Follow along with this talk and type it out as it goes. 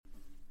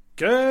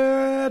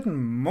Good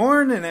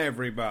morning,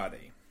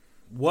 everybody.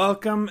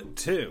 Welcome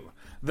to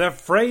the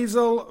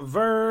Phrasal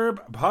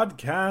Verb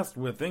Podcast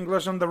with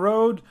English on the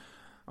Road,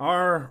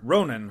 or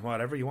Ronan,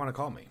 whatever you want to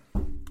call me.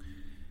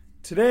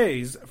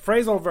 Today's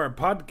Phrasal Verb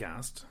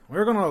Podcast,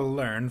 we're going to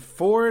learn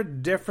 4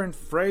 different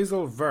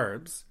phrasal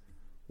verbs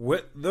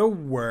with the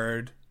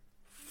word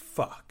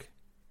fuck.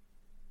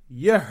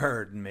 You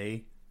heard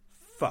me.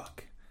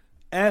 Fuck.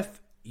 F-U-C-K.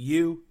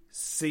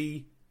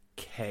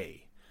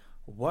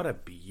 What a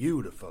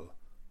beautiful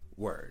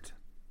word.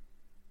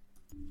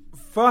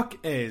 Fuck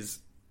is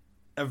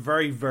a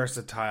very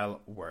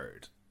versatile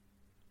word.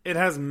 It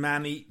has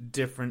many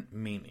different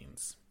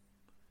meanings.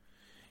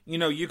 You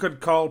know, you could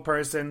call a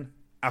person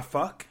a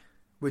fuck,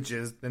 which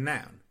is the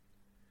noun.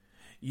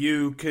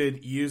 You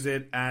could use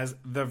it as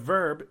the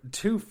verb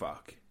to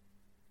fuck.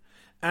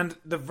 And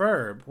the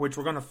verb, which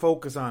we're going to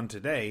focus on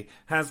today,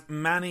 has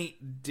many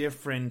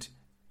different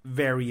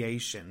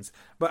variations.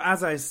 But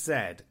as I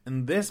said,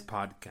 in this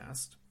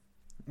podcast,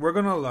 we're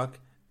going to look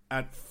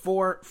at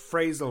 4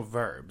 phrasal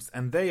verbs,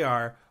 and they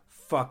are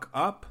fuck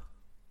up,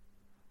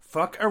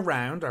 fuck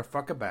around or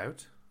fuck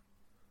about,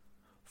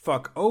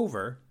 fuck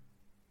over,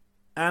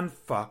 and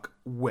fuck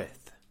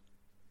with.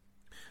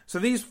 So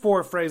these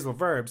 4 phrasal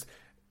verbs,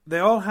 they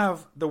all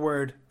have the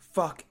word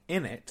fuck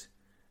in it,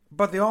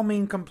 but they all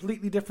mean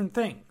completely different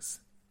things.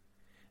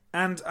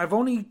 And I've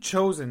only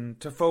chosen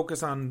to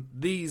focus on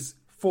these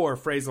 4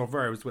 phrasal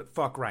verbs with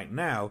fuck right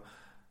now,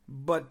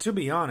 but to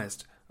be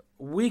honest,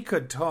 we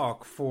could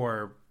talk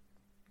for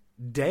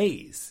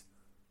days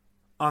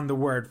on the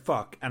word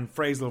fuck and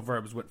phrasal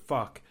verbs with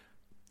fuck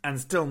and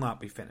still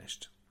not be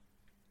finished.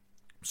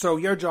 So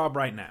your job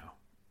right now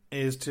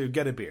is to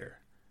get a beer,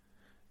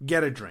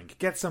 get a drink,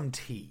 get some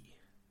tea,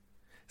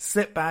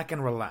 sit back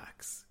and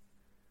relax,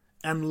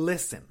 and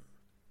listen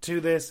to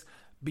this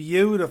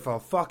beautiful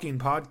fucking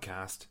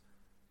podcast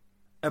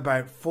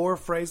about 4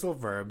 phrasal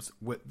verbs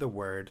with the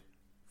word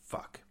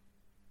fuck.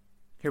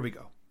 Here we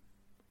go.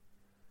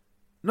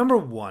 Number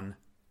 1,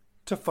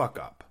 to fuck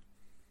up.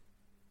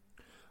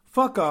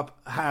 Fuck up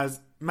has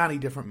many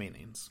different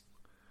meanings.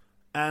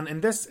 And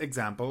in this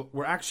example,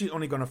 we're actually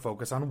only going to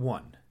focus on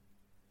one.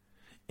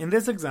 In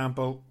this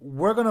example,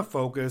 we're going to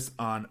focus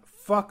on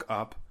fuck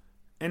up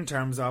in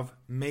terms of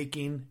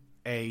making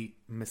a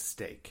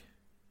mistake.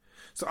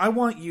 So I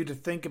want you to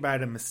think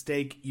about a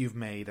mistake you've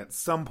made at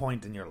some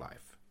point in your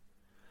life.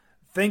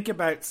 Think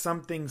about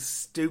something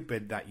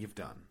stupid that you've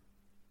done.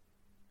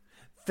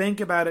 Think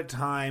about a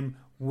time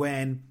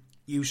when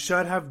you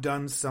should have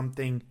done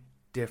something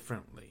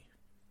differently.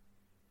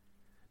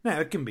 Now,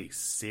 it can be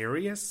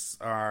serious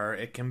or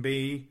it can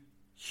be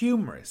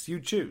humorous. You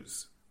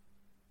choose.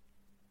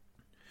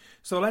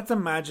 So let's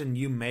imagine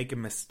you make a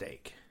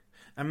mistake.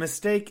 A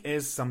mistake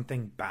is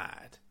something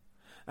bad.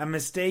 A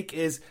mistake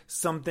is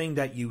something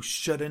that you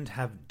shouldn't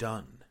have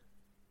done.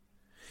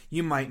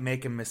 You might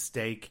make a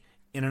mistake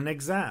in an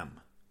exam.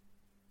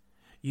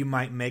 You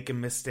might make a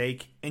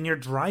mistake in your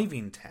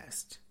driving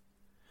test.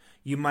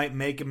 You might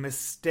make a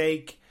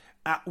mistake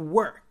at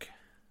work.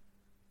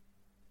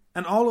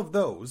 And all of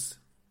those,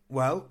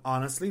 well,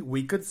 honestly,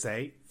 we could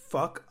say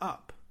fuck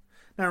up.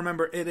 Now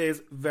remember, it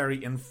is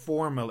very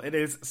informal. It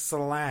is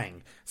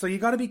slang. So you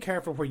got to be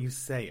careful where you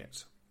say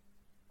it.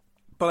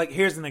 But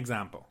here's an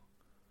example.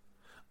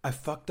 I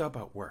fucked up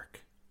at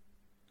work.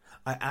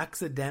 I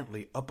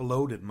accidentally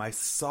uploaded my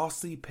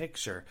saucy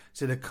picture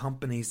to the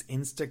company's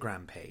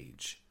Instagram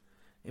page.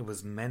 It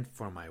was meant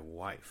for my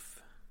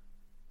wife.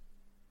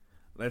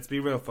 Let's be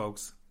real,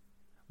 folks.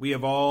 We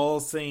have all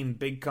seen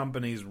big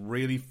companies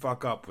really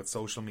fuck up with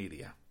social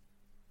media.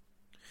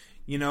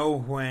 You know,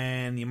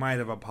 when you might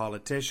have a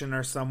politician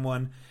or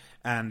someone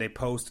and they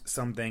post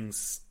something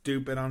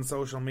stupid on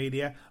social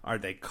media, or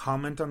they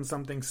comment on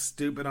something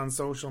stupid on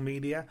social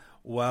media,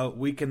 well,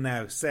 we can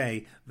now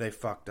say they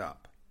fucked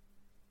up.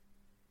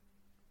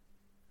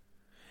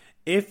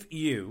 If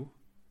you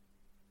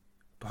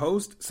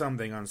post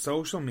something on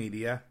social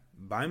media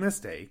by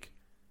mistake,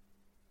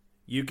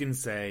 you can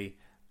say,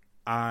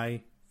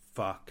 I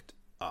fucked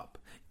up.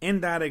 In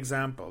that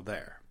example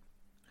there,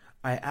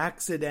 I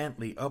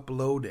accidentally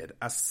uploaded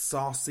a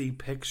saucy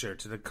picture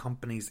to the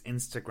company's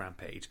Instagram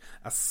page.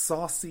 A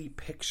saucy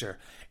picture.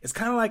 It's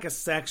kind of like a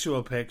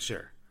sexual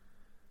picture.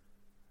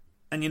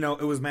 And you know,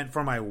 it was meant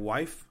for my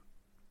wife.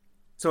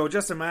 So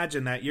just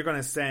imagine that you're going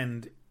to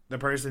send the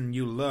person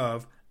you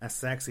love a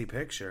sexy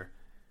picture.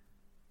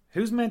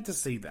 Who's meant to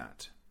see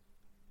that?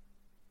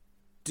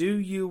 Do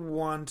you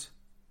want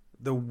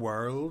the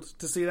world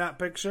to see that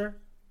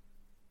picture?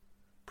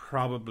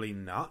 Probably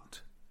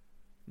not.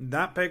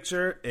 That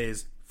picture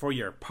is for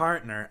your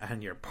partner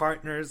and your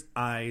partner's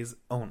eyes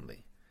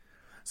only.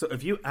 So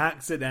if you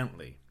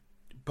accidentally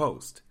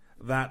post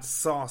that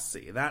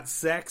saucy, that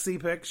sexy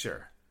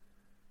picture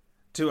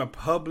to a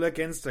public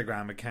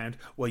Instagram account,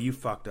 well, you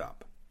fucked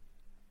up.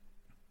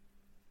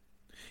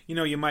 You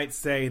know, you might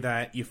say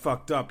that you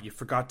fucked up, you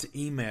forgot to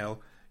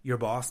email your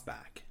boss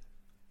back.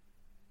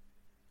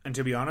 And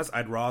to be honest,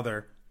 I'd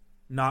rather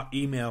not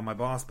email my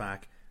boss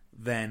back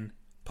than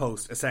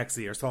post a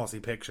sexy or saucy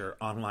picture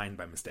online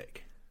by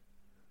mistake.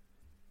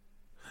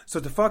 So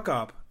to fuck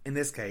up, in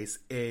this case,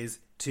 is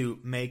to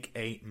make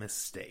a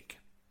mistake.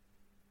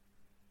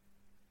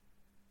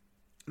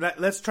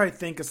 Let's try to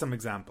think of some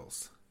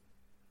examples.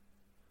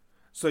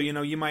 So,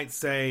 you might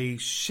say,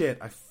 shit,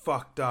 I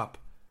fucked up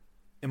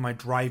in my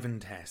driving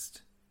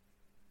test.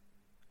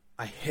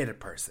 I hit a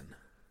person.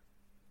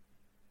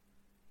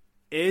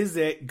 Is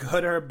it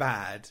good or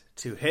bad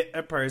to hit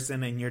a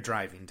person in your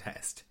driving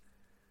test?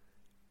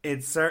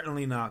 It's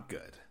certainly not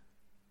good.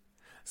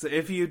 So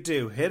if you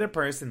do hit a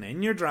person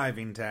in your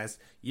driving test,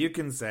 you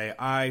can say,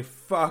 I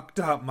fucked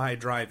up my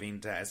driving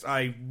test.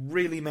 I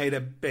really made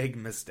a big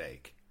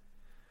mistake.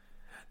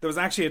 There was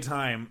actually a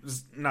time,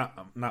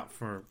 not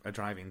for a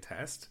driving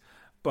test,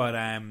 but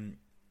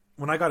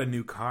when I got a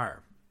new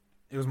car,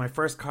 it was my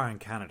first car in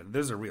Canada.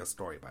 This is a real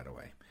story, by the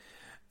way.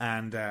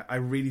 And I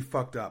really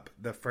fucked up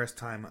the first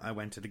time I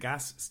went to the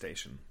gas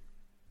station.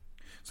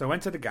 So I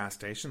went to the gas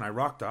station, I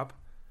rocked up,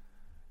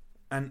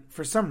 and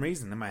for some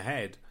reason in my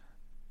head,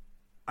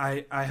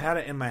 I had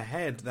it in my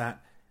head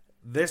that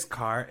this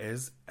car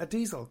is a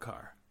diesel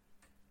car.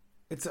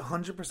 It's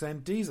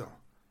 100% diesel.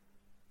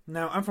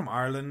 Now, I'm from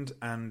Ireland,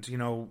 and,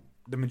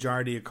 the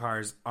majority of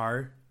cars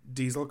are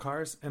diesel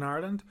cars in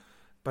Ireland,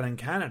 but in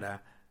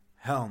Canada,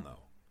 hell no.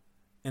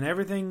 In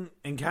everything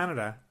in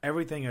Canada,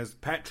 everything is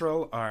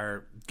petrol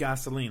or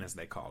gasoline, as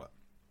they call it.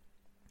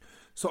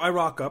 So I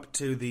rock up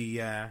to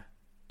the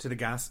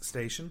gas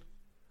station.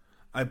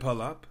 I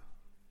pull up.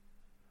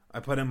 I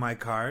put in my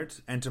card,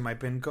 enter my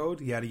PIN code,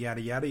 yada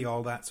yada yada,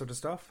 all that sort of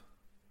stuff.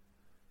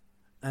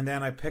 And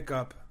then I pick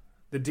up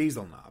the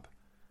diesel knob.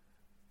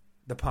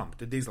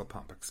 The diesel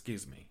pump,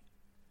 excuse me.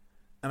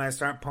 And I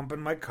start pumping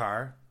my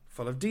car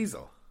full of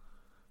diesel.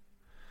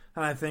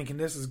 And I'm thinking,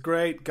 this is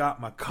great,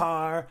 got my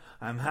car,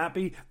 I'm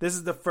happy. This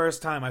is the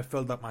first time I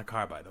filled up my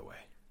car, by the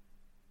way.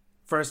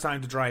 First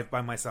time to drive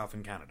by myself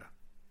in Canada.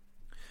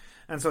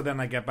 And so then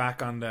I get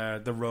back on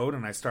the road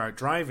and I start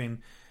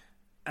driving.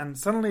 And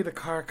suddenly the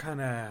car kind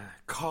of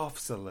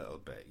coughs a little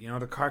bit.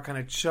 The car kind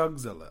of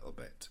chugs a little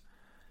bit.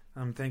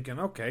 I'm thinking,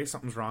 okay,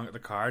 something's wrong with the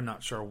car,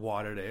 not sure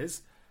what it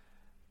is.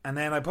 And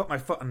then I put my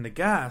foot on the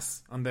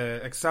gas, on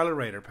the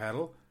accelerator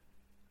pedal,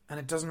 and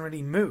it doesn't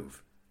really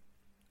move.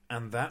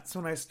 And that's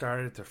when I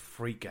started to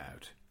freak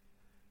out.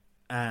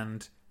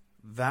 And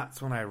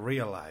that's when I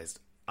realized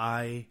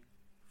I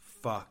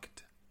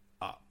fucked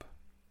up.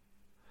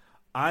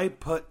 I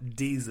put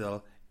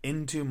diesel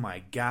into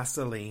my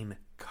gasoline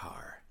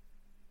car.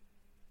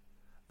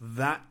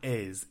 That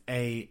is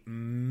a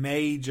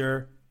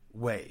major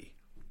way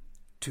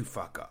to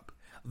fuck up.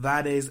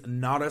 That is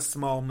not a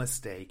small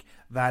mistake.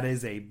 That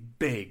is a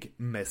big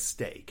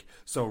mistake.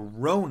 So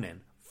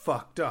Ronan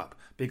fucked up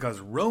because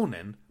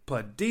Ronan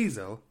put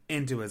diesel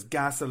into his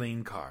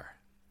gasoline car.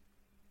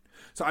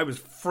 So I was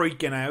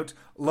freaking out.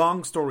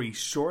 Long story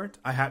short,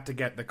 I had to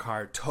get the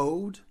car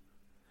towed.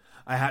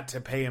 I had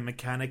to pay a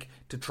mechanic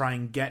to try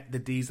and get the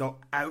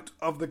diesel out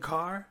of the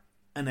car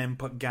and then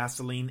put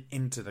gasoline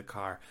into the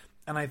car.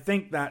 And I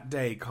think that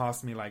day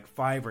cost me like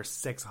 $500 or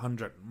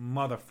 $600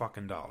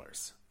 motherfucking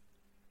dollars.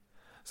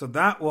 So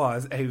that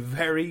was a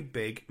very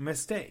big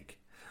mistake.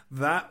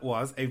 That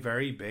was a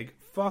very big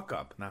fuck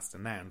up. That's the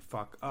noun,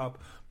 fuck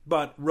up.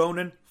 But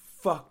Ronan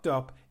fucked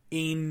up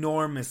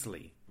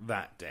enormously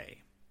that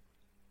day.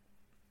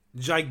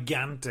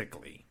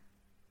 Gigantically.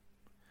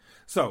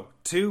 So,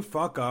 to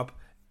fuck up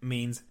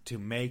means to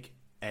make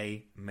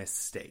a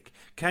mistake.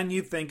 Can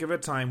you think of a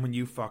time when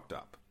you fucked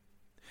up?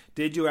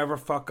 Did you ever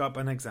fuck up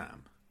an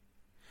exam?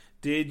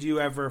 Did you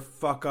ever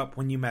fuck up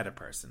when you met a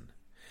person?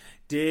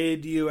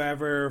 Did you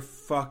ever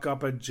fuck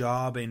up a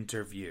job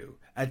interview,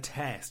 a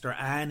test, or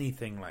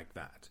anything like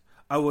that?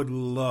 I would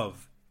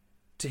love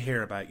to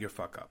hear about your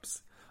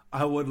fuck-ups.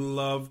 I would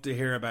love to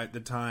hear about the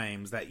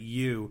times that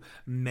you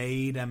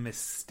made a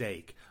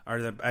mistake,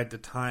 or at the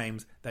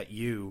times that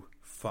you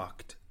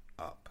fucked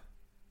up.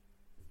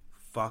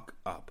 Fuck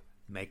up.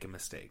 Make a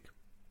mistake.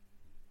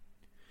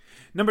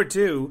 Number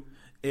 2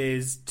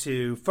 is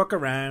to fuck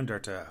around or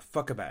to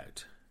fuck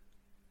about.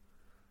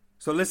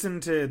 So listen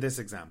to this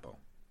example.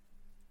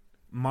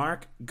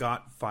 Mark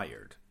got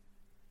fired.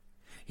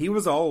 He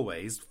was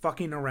always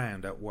fucking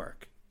around at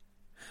work.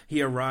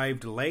 He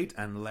arrived late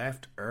and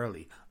left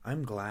early.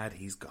 I'm glad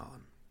he's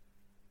gone.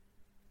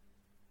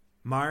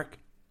 Mark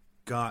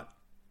got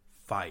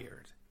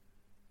fired.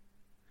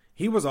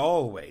 He was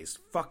always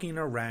fucking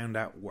around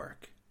at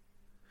work.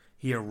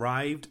 He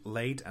arrived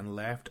late and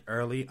left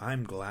early.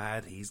 I'm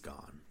glad he's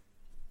gone.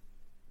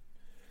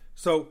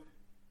 So,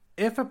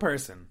 if a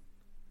person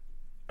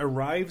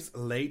arrives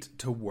late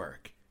to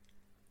work,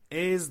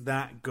 is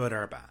that good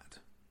or bad?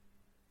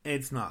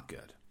 It's not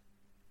good.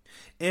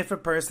 If a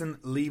person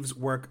leaves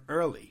work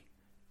early,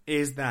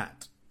 is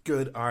that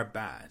good or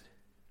bad?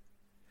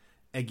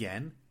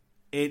 Again,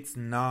 it's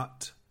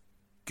not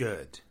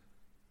good.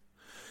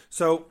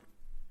 So,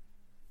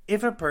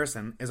 if a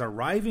person is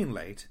arriving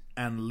late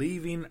and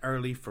leaving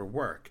early for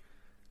work,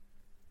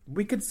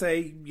 we could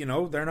say,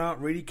 they're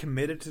not really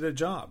committed to the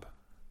job.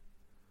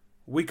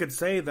 We could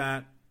say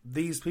that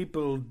these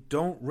people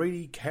don't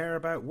really care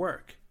about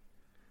work.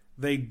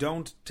 They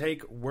don't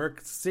take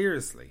work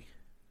seriously.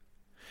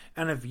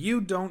 And if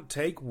you don't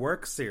take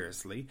work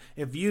seriously,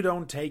 if you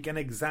don't take an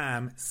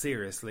exam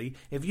seriously,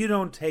 if you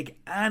don't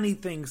take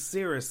anything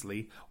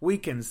seriously, we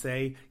can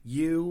say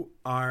you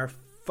are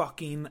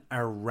fucking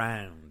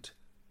around.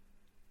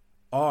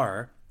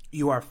 Or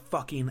you are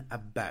fucking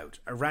about.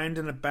 Around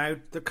and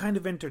about, they're kind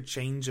of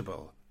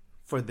interchangeable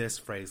for this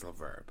phrasal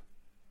verb.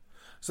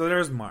 So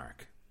there's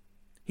Mark.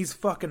 He's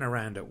fucking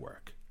around at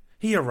work.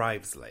 He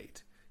arrives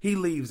late. He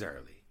leaves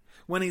early.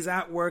 When he's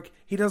at work,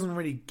 he doesn't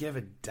really give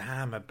a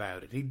damn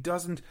about it. He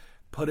doesn't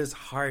put his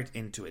heart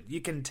into it.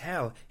 You can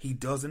tell he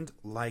doesn't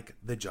like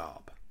the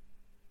job.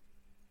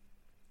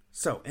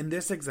 So, in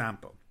this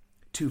example,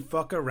 to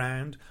fuck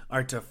around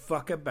or to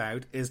fuck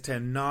about is to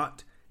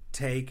not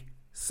take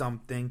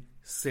something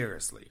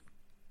seriously.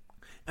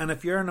 And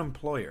if you're an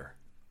employer,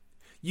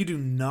 you do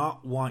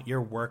not want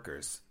your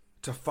workers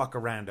to fuck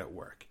around at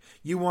work.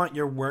 You want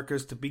your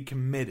workers to be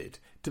committed,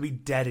 to be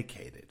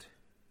dedicated.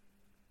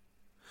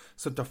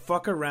 So to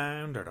fuck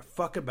around or to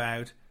fuck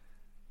about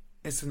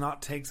is to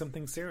not take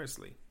something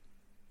seriously.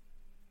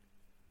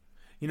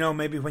 You know,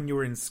 maybe when you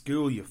were in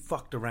school, you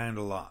fucked around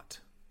a lot.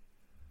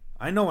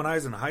 I know when I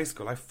was in high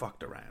school, I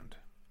fucked around.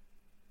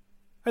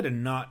 I did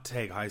not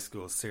take high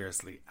school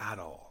seriously at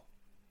all.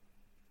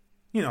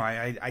 You know,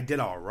 I did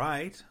all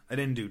right. I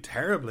didn't do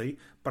terribly,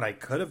 but I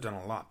could have done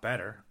a lot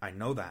better. I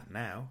know that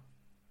now.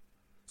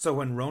 So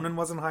when Ronan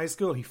was in high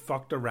school, he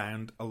fucked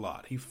around a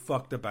lot. He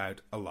fucked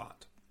about a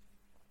lot.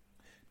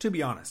 To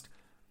be honest,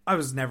 I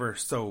was never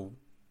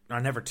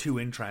too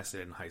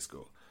interested in high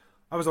school.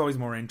 I was always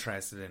more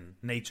interested in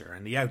nature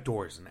and the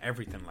outdoors and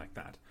everything like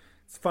that.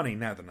 It's funny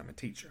now that I'm a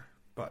teacher,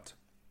 but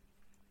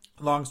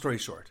long story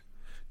short,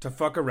 to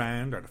fuck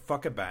around or to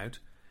fuck about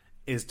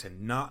is to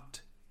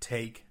not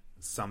take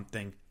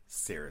something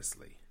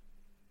seriously.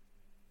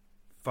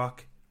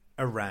 Fuck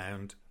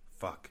around,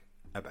 fuck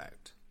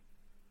about.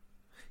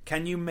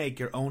 Can you make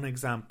your own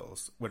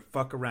examples with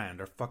fuck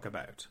around or fuck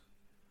about?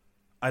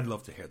 I'd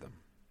love to hear them.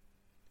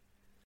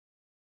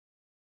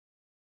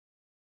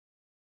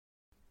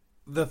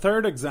 The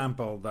third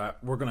example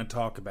that we're going to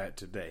talk about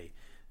today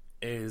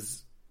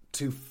is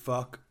to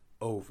fuck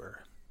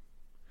over.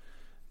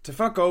 To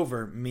fuck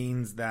over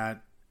means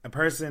that a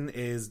person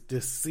is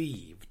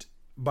deceived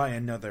by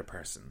another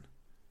person.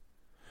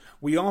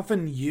 We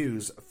often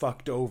use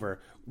fucked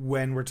over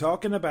when we're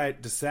talking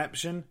about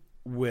deception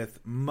with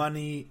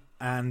money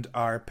and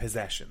our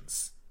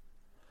possessions.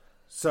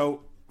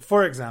 So,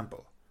 for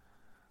example,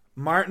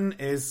 Martin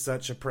is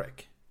such a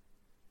prick.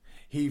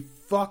 He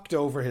fucked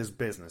over his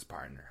business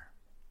partner.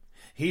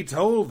 He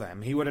told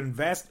them he would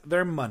invest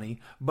their money,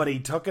 but he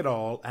took it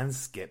all and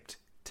skipped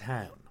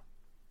town.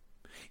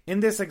 In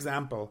this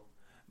example,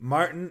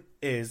 Martin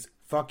is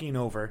fucking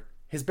over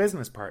his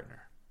business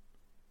partner.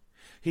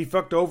 He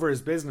fucked over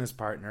his business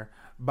partner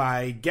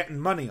by getting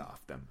money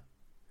off them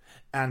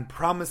and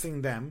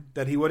promising them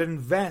that he would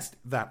invest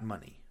that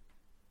money.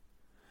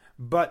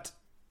 But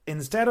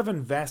instead of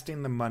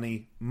investing the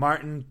money,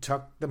 Martin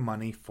took the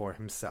money for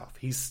himself.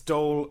 He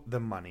stole the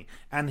money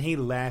and he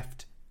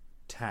left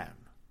town.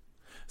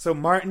 So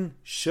Martin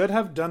should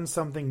have done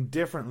something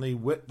differently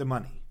with the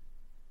money.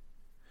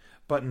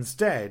 But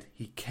instead,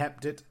 he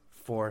kept it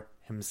for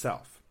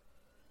himself.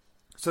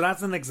 So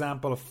that's an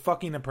example of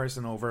fucking a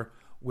person over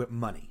with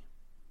money.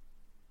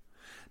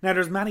 Now,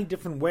 there's many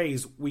different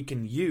ways we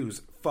can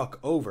use fuck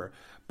over,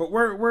 but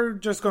we're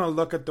just going to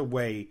look at the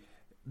way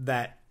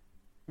that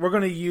we're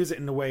going to use it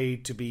in a way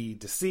to be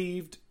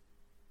deceived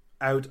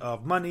out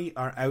of money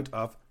or out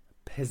of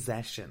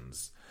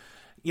possessions.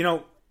 You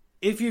know,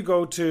 if you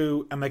go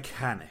to a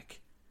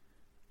mechanic,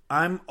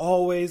 I'm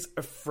always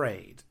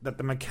afraid that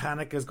the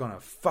mechanic is going to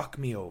fuck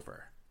me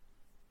over.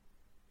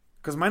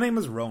 Because my name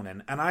is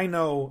Ronan, and I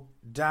know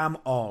damn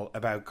all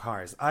about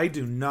cars. I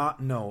do not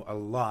know a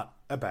lot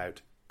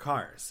about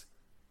cars.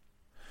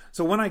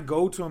 So when I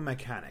go to a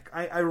mechanic,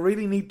 I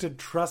really need to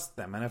trust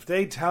them. And if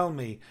they tell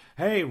me,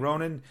 hey,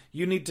 Ronan,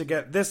 you need to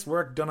get this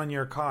work done on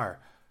your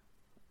car,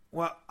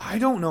 well, I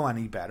don't know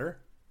any better.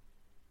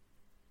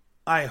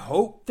 I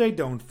hope they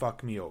don't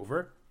fuck me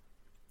over.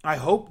 I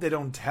hope they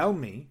don't tell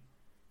me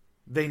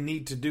they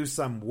need to do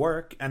some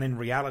work and in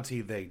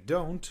reality they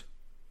don't.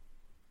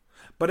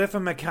 But if a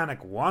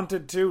mechanic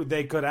wanted to,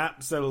 they could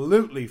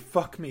absolutely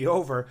fuck me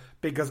over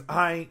because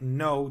I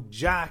know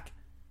jack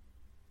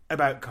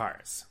about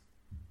cars.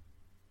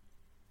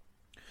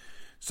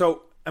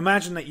 So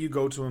imagine that you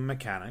go to a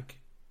mechanic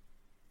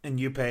and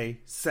you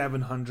pay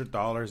 $700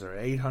 or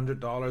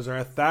 $800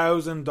 or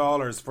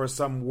 $1,000 for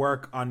some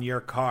work on your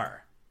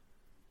car.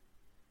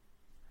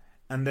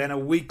 And then a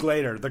week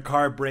later, the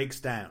car breaks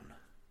down.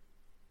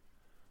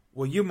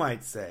 Well, you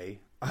might say,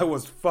 I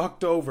was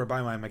fucked over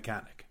by my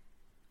mechanic.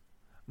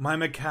 My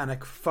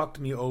mechanic fucked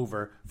me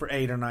over for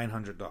 $800 or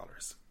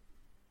 $900.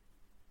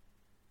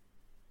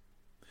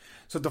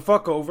 So to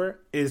fuck over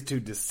is to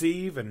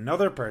deceive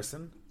another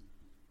person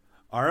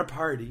or a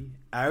party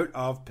out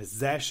of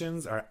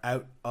possessions or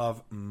out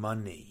of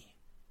money.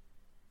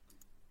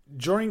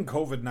 during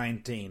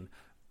COVID-19,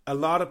 a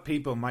lot of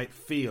people might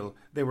feel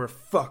they were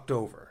fucked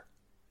over.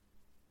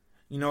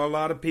 You know, a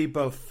lot of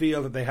people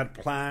feel that they had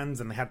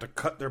plans and they had to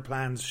cut their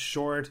plans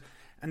short,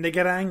 and they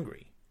get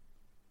angry.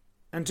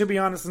 And to be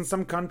honest, in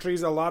some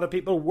countries, a lot of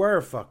people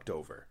were fucked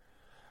over.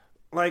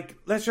 Like,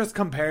 let's just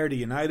compare the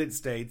United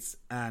States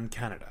and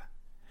Canada.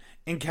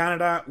 In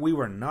Canada, we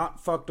were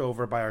not fucked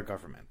over by our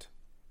government.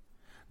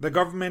 The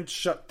government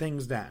shut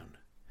things down.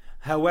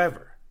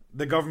 However,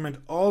 the government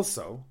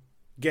also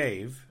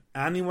gave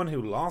anyone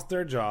who lost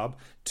their job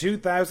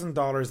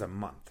 $2,000 a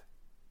month.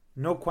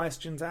 No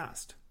questions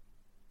asked.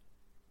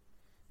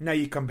 Now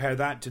you compare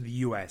that to the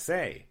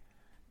USA,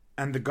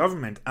 and the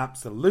government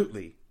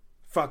absolutely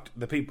fucked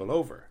the people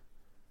over.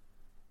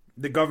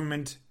 The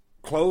government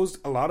closed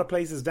a lot of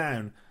places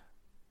down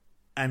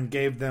and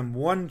gave them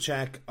one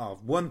check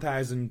of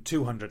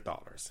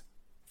 $1,200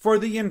 for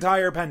the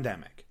entire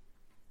pandemic.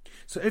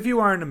 So if you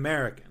are an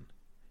American,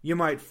 you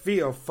might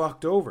feel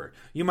fucked over.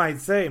 You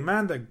might say,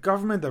 man, the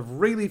government have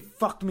really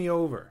fucked me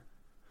over.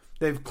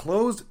 They've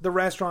closed the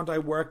restaurant I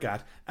work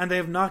at and they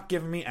have not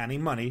given me any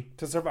money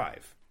to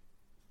survive.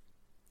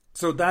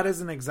 So that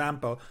is an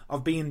example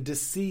of being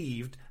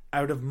deceived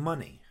out of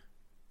money.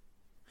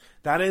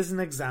 That is an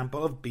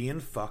example of being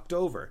fucked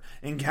over.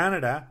 In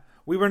Canada,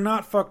 we were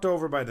not fucked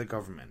over by the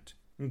government.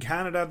 In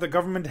Canada, the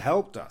government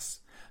helped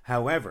us.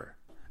 However,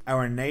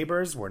 our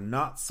neighbours were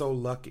not so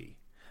lucky.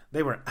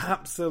 They were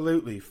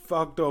absolutely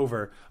fucked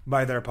over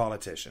by their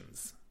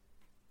politicians.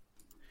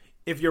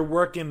 If you're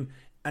working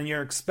and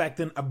you're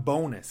expecting a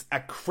bonus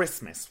at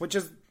Christmas, which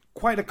is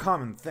quite a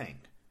common thing.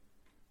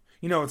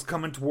 You know, it's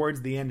coming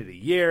towards the end of the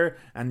year,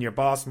 and your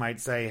boss might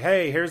say,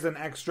 hey, here's an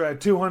extra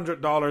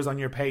 $200 on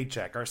your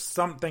paycheck, or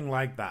something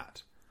like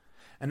that.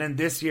 And then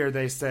this year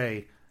they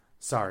say,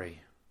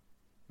 sorry,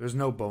 there's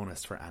no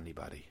bonus for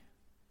anybody.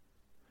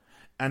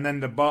 And then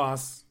the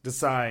boss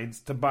decides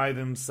to buy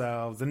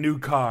themselves a new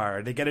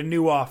car, they get a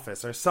new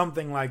office, or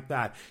something like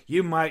that.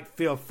 You might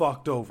feel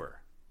fucked over.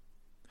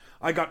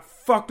 I got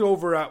fucked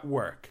over at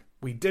work.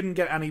 We didn't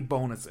get any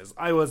bonuses.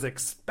 I was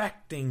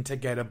expecting to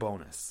get a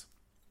bonus.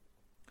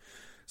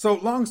 So,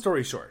 long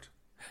story short,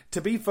 to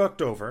be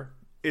fucked over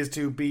is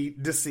to be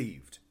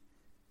deceived.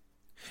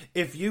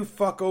 If you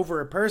fuck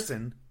over a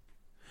person,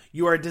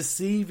 you are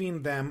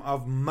deceiving them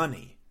of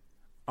money,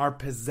 or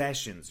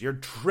possessions. You're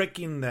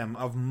tricking them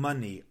of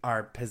money,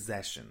 or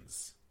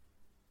possessions.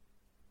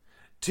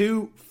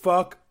 To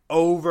fuck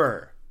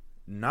over.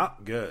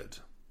 Not good.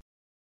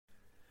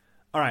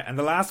 Alright, and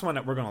the last one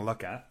that we're going to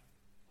look at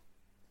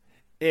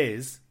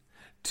is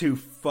to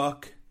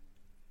fuck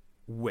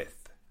with.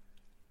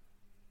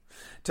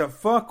 To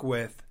fuck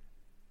with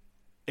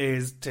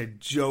is to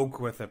joke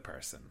with a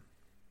person.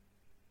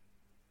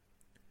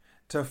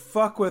 To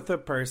fuck with a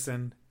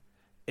person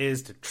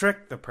is to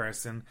trick the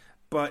person,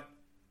 but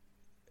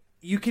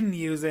you can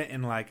use it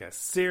in like a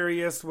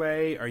serious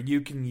way, or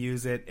you can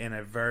use it in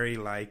a very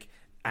like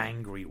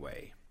angry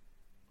way.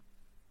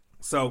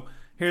 So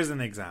here's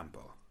an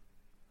example.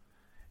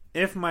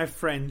 If my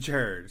friend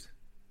Jared,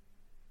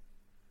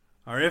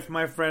 or if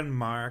my friend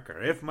Mark,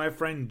 or if my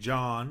friend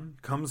John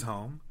comes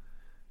home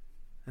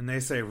and they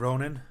say,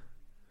 Ronan,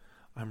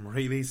 I'm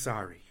really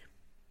sorry,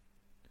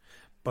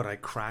 but I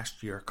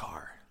crashed your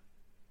car.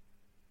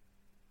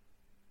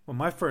 Well,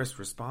 my first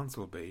response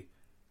will be,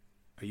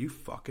 are you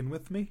fucking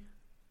with me?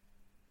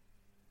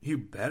 You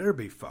better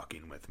be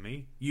fucking with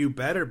me. You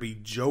better be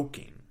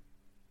joking.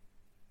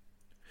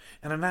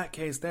 And in that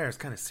case there, it's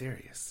kind of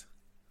serious.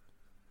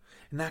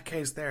 In that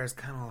case there, it's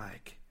kind of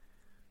like,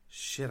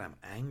 shit, I'm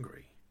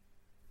angry.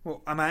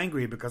 Well, I'm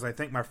angry because I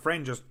think my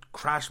friend just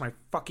crashed my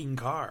fucking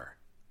car.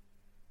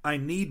 I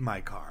need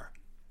my car.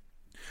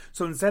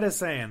 So instead of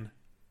saying,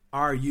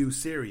 are you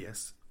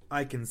serious?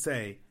 I can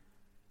say,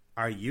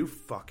 are you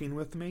fucking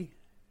with me?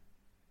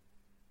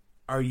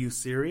 Are you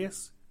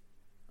serious?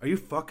 Are you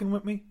fucking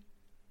with me?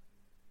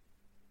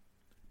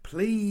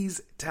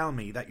 Please tell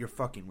me that you're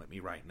fucking with me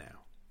right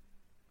now.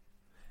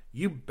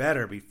 You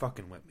better be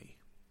fucking with me.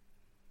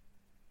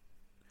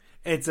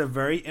 It's a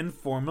very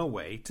informal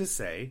way to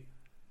say,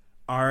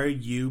 are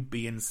you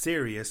being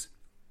serious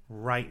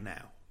right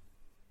now?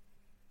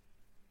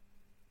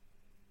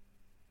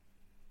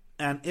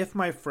 And if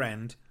my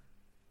friend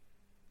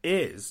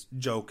is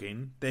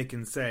joking, they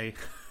can say,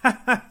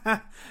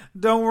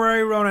 don't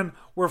worry, Ronan,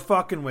 we're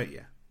fucking with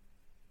you.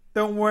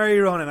 Don't worry,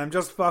 Ronan, I'm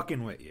just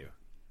fucking with you.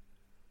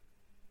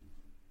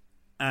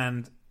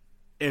 And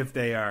if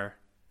they are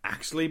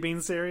actually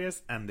being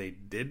serious and they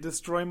did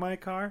destroy my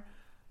car,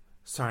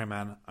 sorry,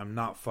 man, I'm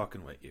not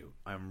fucking with you.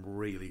 I'm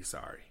really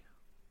sorry.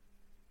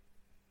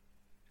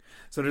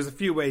 So there's a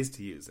few ways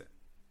to use it.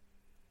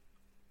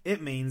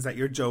 It means that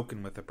you're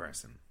joking with a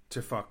person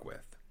to fuck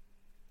with.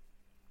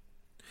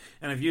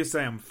 And if you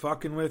say I'm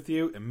fucking with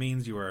you, it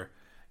means you're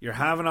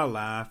having a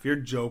laugh, you're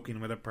joking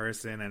with a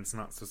person, and it's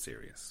not so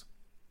serious.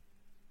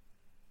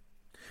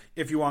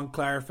 If you want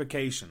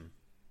clarification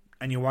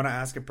and you want to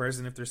ask a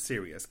person if they're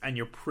serious and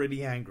you're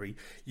pretty angry,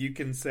 you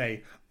can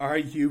say, are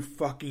you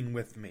fucking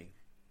with me?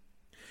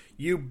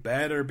 You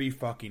better be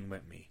fucking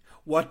with me.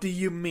 What do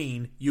you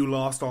mean you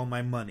lost all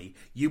my money?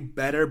 You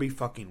better be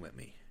fucking with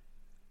me.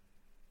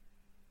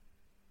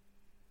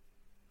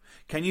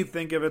 Can you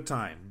think of a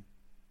time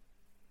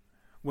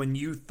when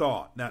you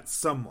thought that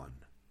someone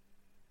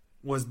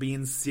was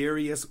being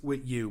serious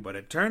with you, but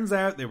it turns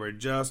out they were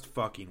just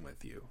fucking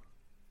with you?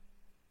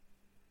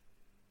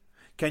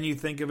 Can you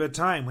think of a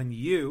time when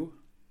you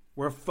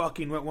were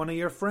fucking with one of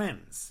your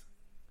friends?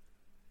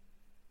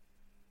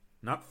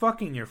 Not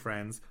fucking your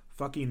friends,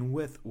 fucking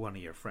with one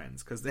of your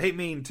friends, because they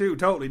mean two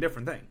totally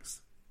different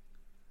things.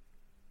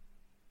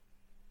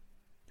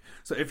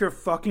 So if you're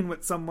fucking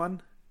with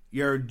someone,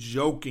 you're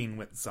joking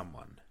with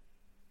someone.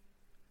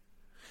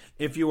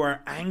 If you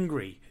are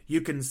angry,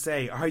 you can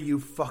say, "Are you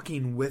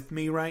fucking with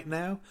me right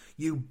now?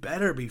 You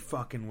better be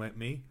fucking with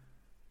me.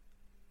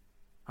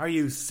 Are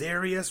you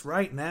serious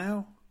right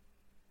now?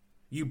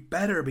 You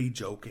better be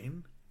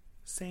joking."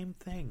 Same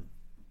thing.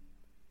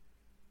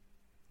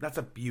 That's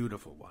a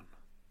beautiful one.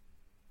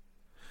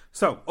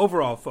 So,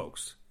 overall,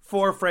 folks,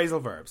 4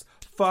 phrasal verbs.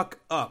 Fuck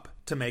up,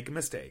 to make a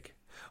mistake.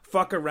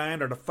 Fuck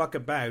around or to fuck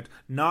about,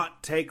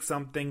 not take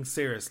something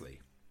seriously.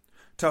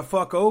 To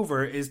fuck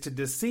over is to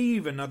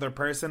deceive another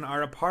person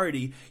or a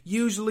party,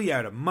 usually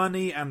out of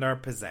money and our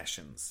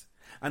possessions.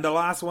 And the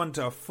last one,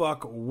 to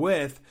fuck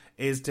with,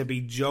 is to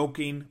be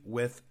joking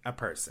with a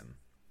person.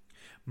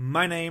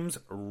 My name's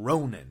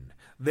Ronan.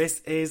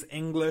 This is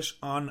English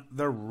on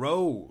the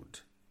Road.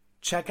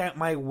 Check out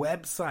my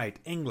website,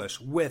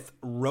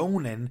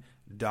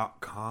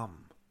 EnglishWithRonan.com.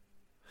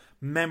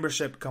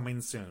 Membership coming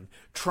soon.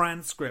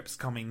 Transcripts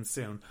coming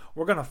soon.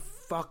 We're gonna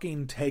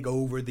fucking take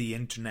over the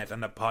internet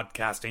and the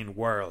podcasting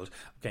world.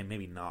 Okay,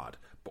 maybe not,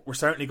 but we're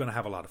certainly gonna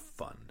have a lot of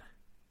fun.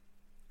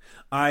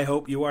 I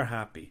hope you are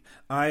happy.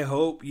 I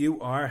hope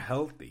you are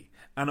healthy.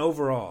 And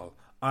overall,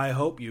 I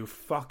hope you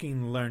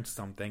fucking learned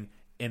something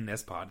in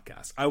this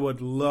podcast. I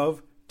would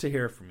love to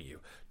hear from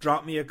you.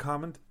 Drop me a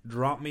comment.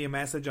 Drop me a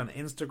message on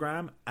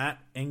Instagram at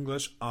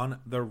English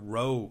on the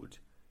Road.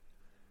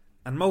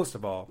 And most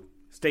of all,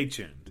 stay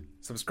tuned.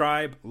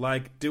 Subscribe,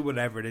 like, do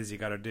whatever it is you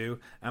gotta do.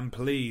 And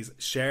please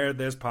share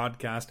this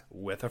podcast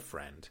with a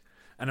friend.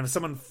 And if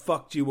someone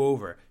fucked you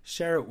over,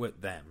 share it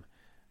with them.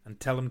 And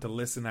tell them to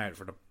listen out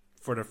for the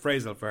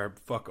phrasal verb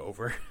fuck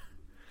over.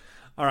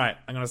 Alright,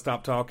 I'm gonna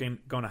stop talking.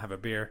 Gonna have a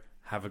beer.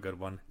 Have a good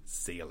one.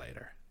 See you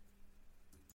later.